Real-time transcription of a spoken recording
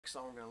Next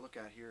song we're going to look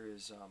at here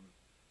is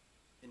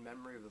In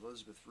Memory of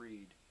Elizabeth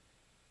Reed,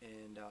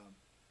 and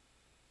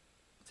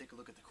we'll take a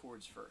look at the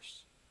chords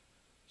first.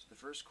 So the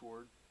first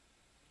chord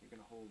you're going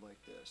to hold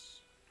like this.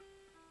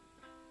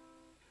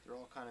 They're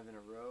all kind of in a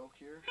row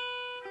here.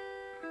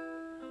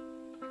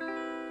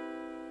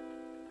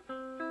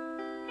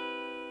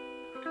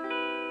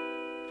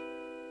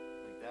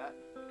 Like that.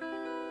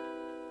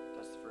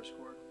 That's the first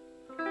chord.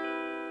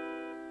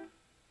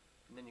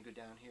 And then you go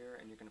down here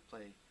and you're going to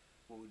play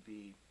what would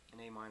be an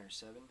A minor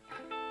 7.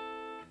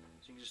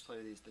 So you can just play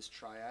this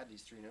triad,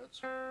 these three notes.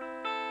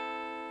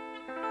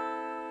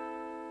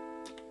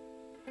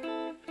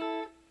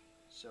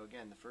 So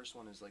again, the first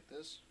one is like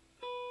this.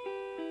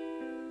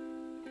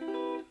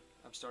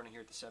 I'm starting here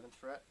at the 7th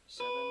fret.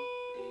 7,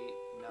 8,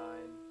 9,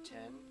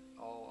 10,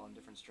 all on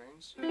different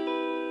strings.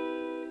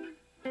 Then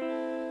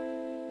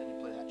you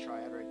play that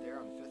triad right there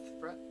on the 5th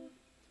fret.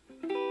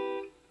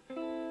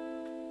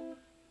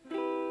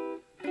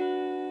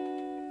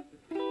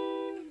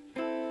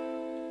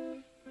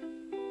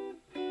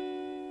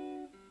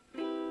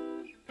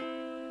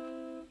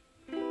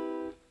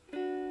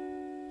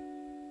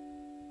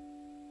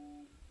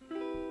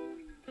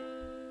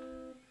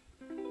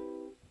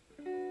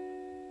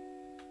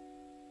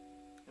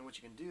 What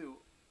you can do,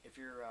 if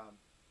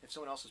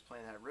someone else is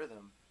playing that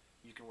rhythm,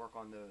 you can work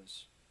on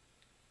those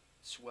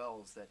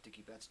swells that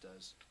Dickie Betts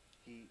does.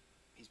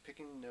 He's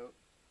picking the note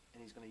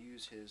and he's going to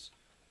use his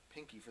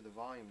pinky for the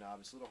volume knob.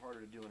 It's a little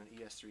harder to do on an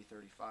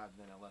ES335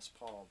 than a Les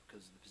Paul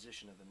because the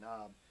position of the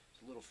knob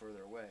is a little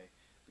further away,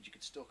 but you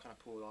can still kind of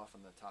pull it off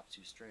on the top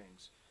two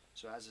strings.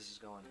 So as this is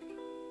going,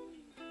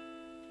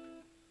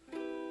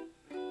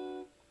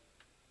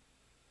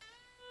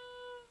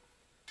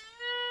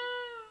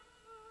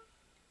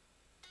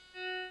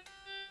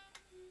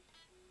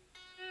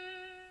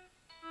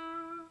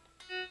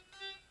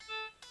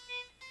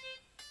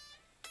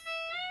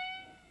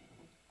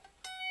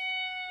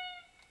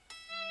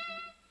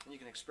 you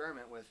can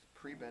experiment with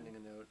pre-bending a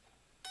note.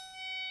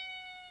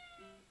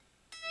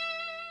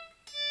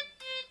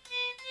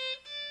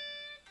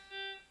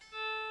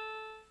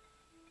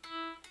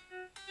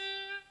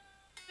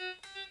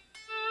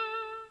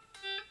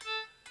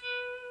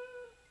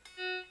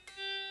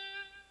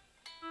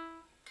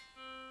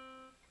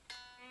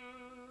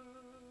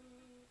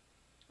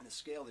 And the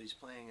scale that he's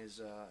playing is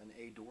an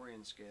A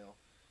Dorian scale.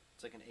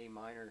 It's like an A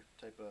minor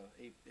type of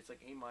it's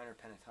like A minor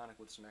pentatonic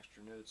with some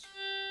extra notes.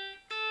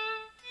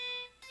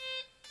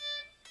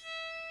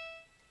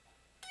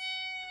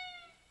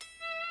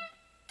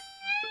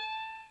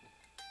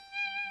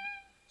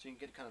 So you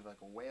can get kind of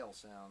like a whale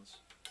sounds.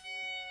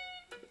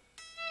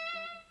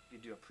 You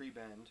do a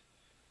pre-bend,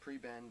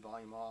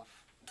 volume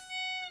off,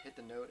 hit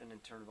the note and then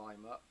turn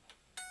volume up.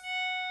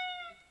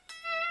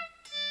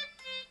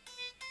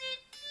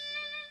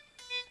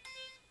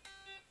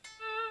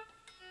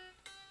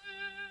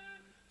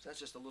 So that's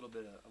just a little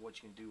bit of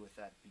what you can do with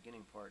that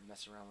beginning part,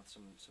 mess around with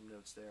some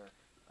notes there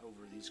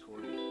over these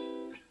chords.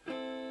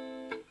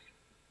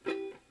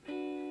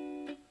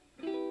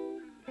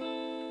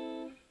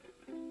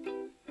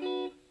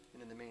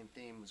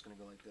 Theme was going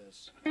to go like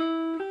this.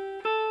 Then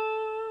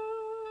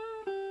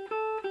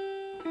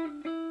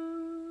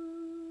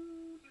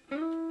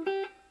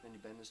you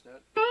bend this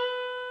note.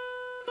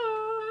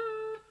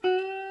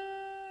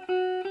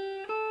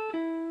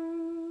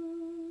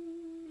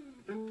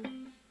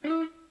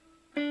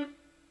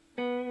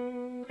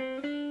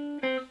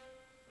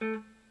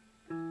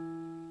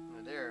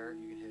 Now there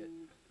you can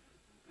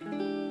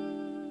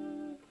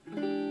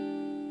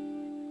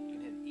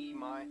hit E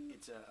minor.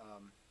 It's a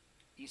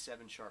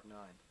E7 sharp 9.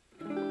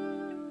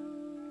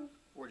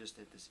 Or just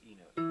hit this E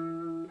note.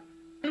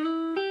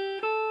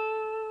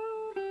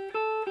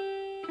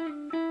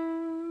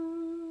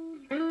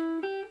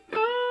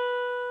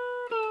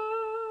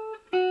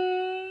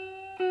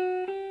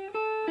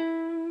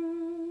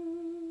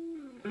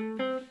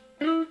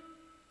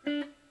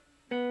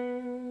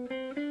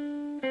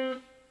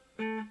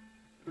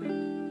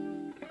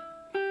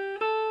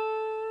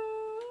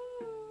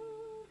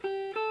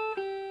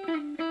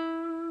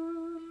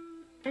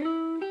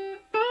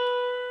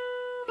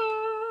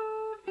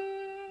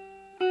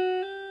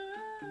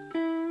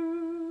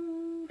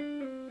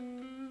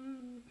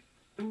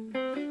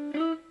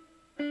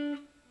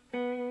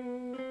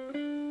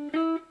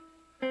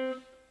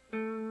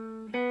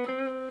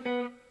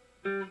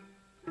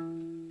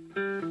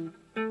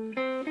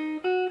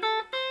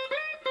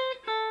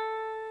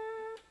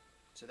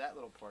 So that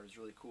little part is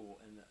really cool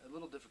and a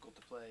little difficult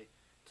to play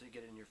until you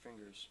get it in your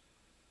fingers.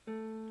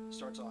 It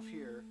starts off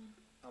here.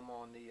 I'm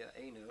on the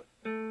A note.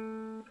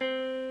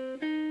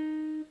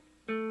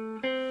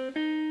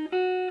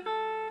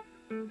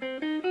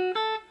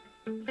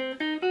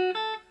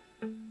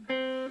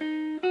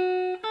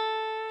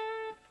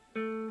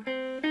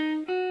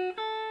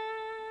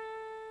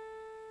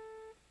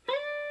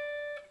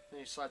 Then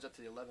he slides up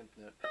to the 11th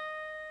note.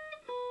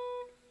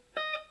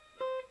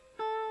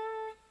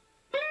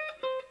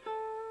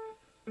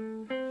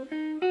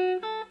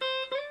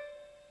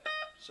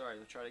 Sorry,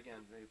 let's try it again.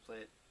 Maybe play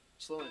it.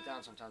 Slowing it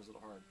down sometimes is a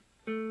little hard.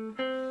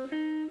 So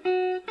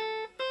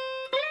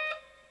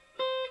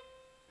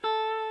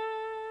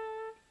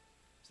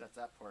that's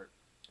that part.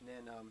 And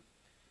then,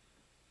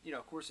 you know,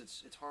 of course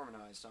it's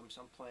harmonized. So I'm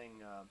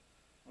playing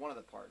one of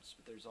the parts,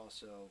 but there's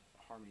also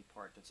a harmony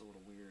part that's a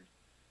little weird.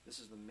 This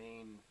is the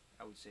main,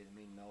 I would say the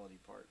main melody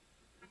part.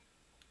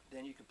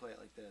 Then you can play it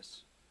like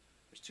this.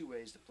 There's two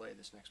ways to play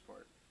this next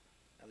part.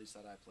 At least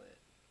that I play it.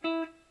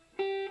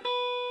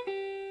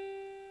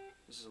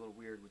 This is a little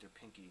weird with your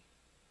pinky.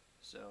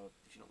 So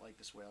if you don't like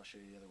this way, I'll show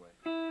you the other way.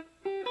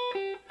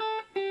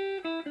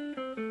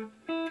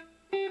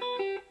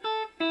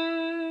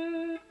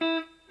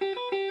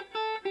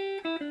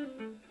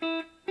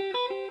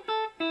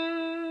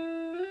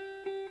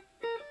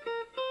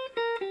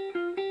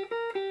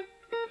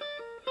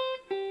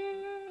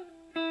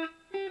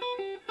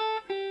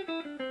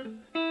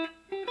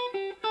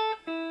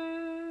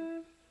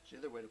 So the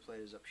other way to play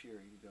it is up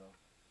here. You go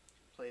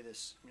play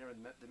this.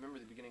 Remember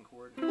the beginning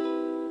chord?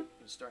 You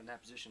start in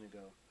that position and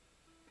go.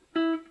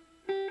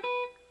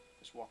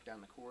 Just walk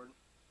down the chord,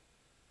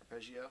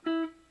 arpeggio.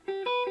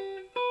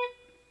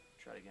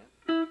 Try it again.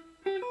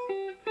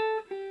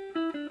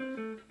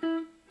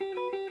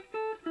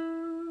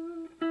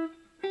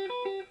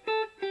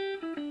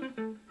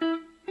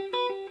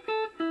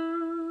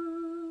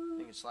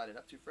 You can slide it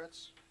up 2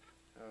 frets.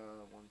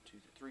 1, 2,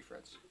 3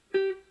 frets.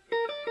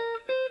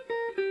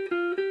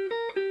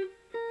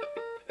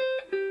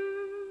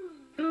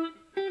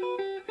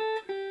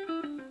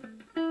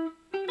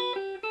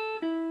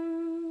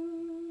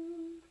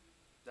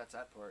 That's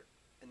that part,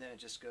 and then it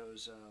just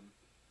goes.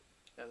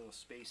 That little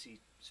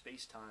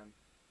space-time,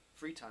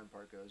 free time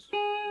part goes.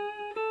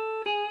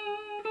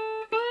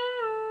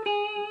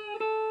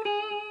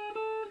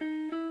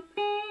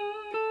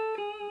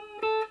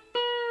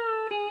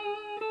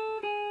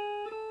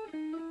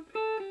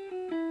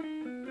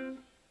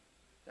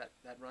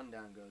 That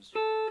rundown goes.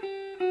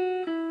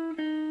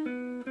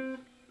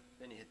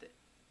 Then you hit the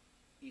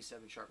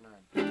E7 sharp 9.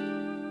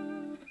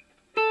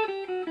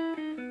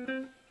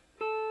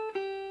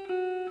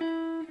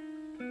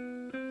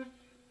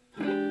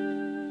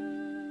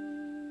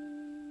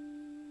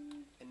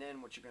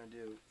 What you're going to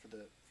do for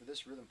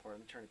this rhythm part,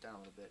 let me turn it down a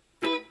little bit.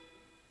 You're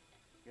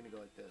going to go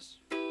like this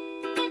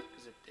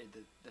because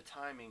the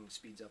timing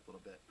speeds up a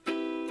little bit.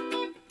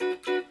 You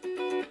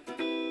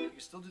can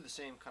still do the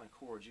same kind of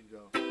chords. You can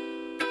go,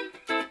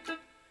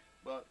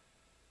 but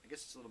I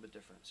guess it's a little bit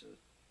different. So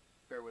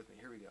bear with me.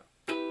 Here we go.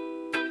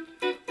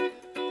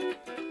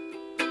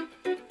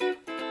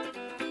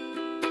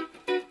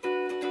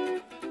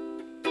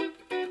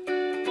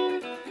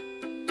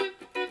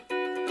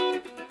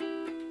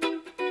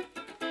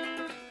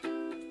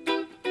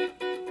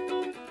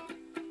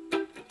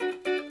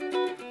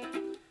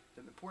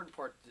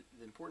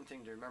 The important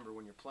thing to remember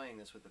when you're playing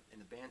this in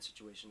the band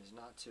situation is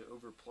not to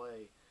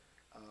overplay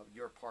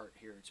your part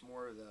here. It's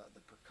more the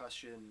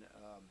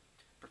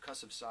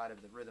percussive side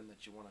of the rhythm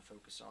that you want to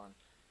focus on.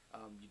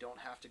 You don't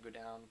have to go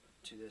down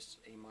to this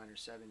A minor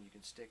 7. You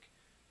can stick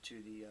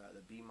to the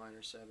B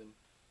minor 7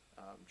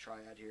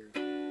 triad here.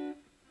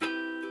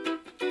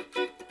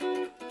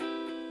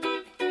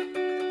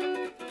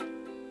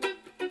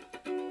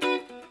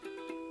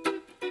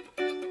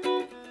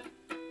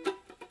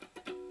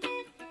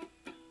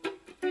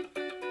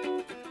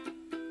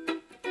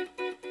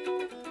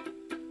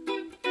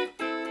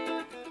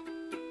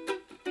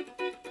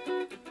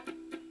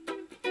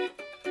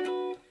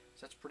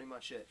 Pretty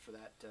much it for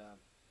that,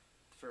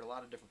 for a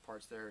lot of different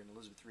parts there in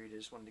Elizabeth Reed. I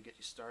just wanted to get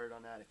you started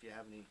on that. If you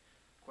have any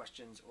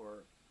questions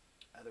or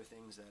other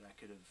things that I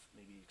could have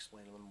maybe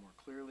explained a little more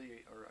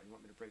clearly, or you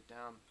want me to break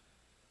down,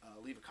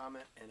 leave a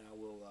comment and I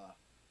will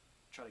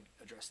try to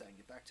address that and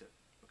get back to it.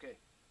 Okay,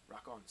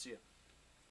 rock on. See ya.